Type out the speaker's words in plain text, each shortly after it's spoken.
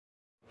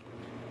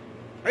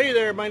Hey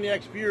there,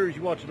 Maniacs viewers.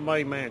 You're watching the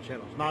Main Man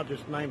channel. It's not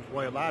just names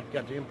way of life. You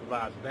got to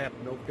improvise, adapt,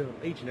 and overcome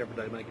each and every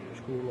day, making it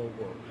a cool old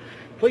world.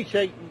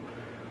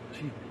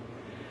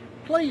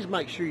 Please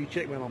make sure you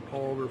check me out on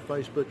Parler,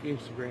 Facebook,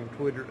 Instagram,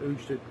 Twitter,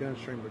 Ugetube,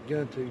 Gunstreamer,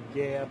 Guntube,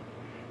 Gab.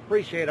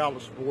 Appreciate all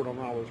the support on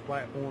all those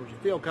platforms. If you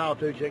feel called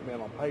to, check me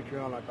out on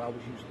Patreon. I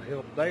always use the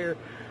help there.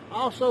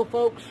 Also,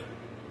 folks,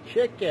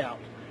 check out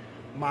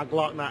my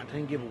Glock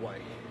 19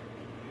 giveaway.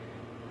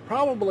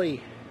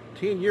 Probably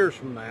 10 years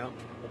from now,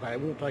 okay,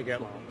 it won't take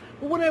that long,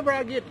 but whenever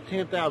I get to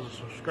 10,000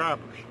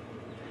 subscribers,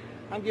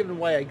 I'm giving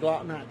away a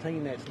Glock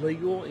 19 that's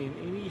legal in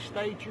any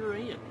state you're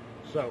in.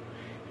 So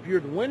if you're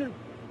the winner,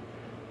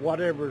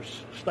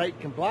 whatever's state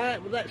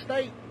compliant with that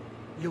state,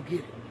 you'll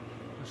get it.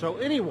 So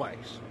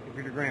anyways, if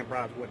you're the grand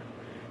prize winner,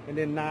 and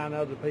then 9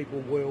 other people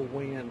will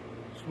win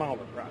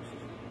smaller prizes.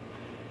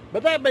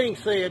 But that being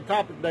said,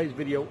 topic of today's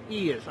video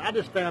is, I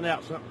just found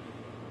out something.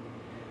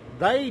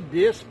 They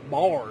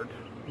disbarred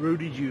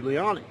Rudy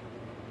Giuliani.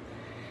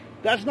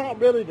 That's not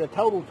really the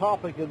total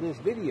topic of this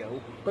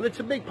video, but it's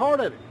a big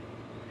part of it.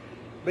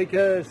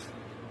 Because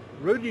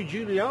Rudy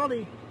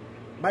Giuliani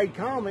made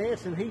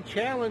comments and he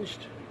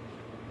challenged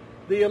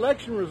the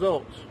election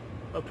results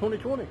of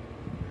 2020.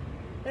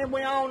 And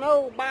we all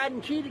know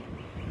Biden cheated.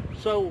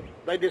 So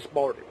they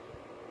disbarred him.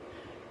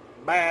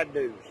 Bad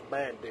news,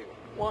 bad deal.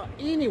 Well,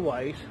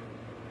 anyways,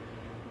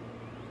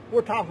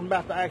 we're talking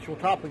about the actual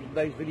topic of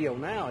today's video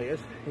now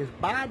is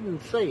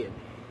Biden said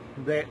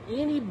that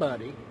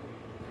anybody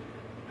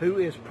who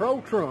is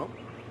pro-Trump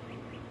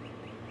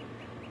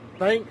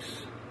thinks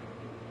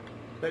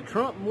that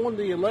Trump won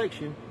the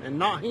election and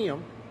not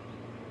him,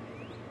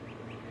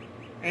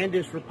 and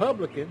is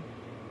Republican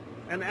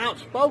and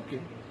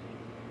outspoken,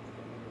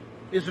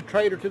 is a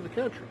traitor to the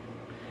country.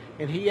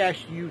 And he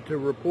asked you to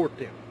report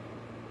them.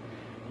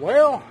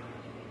 Well,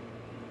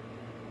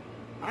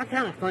 I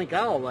kind of think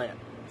all that.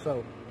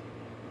 So,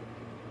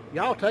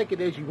 y'all take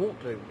it as you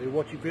want to. Do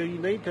what you feel you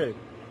need to.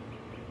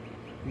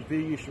 If you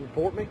feel you should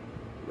report me,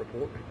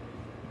 report me.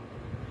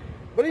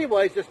 But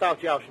anyways, just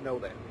thought y'all should know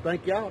that.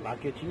 Thank y'all, and I'll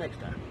catch you next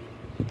time.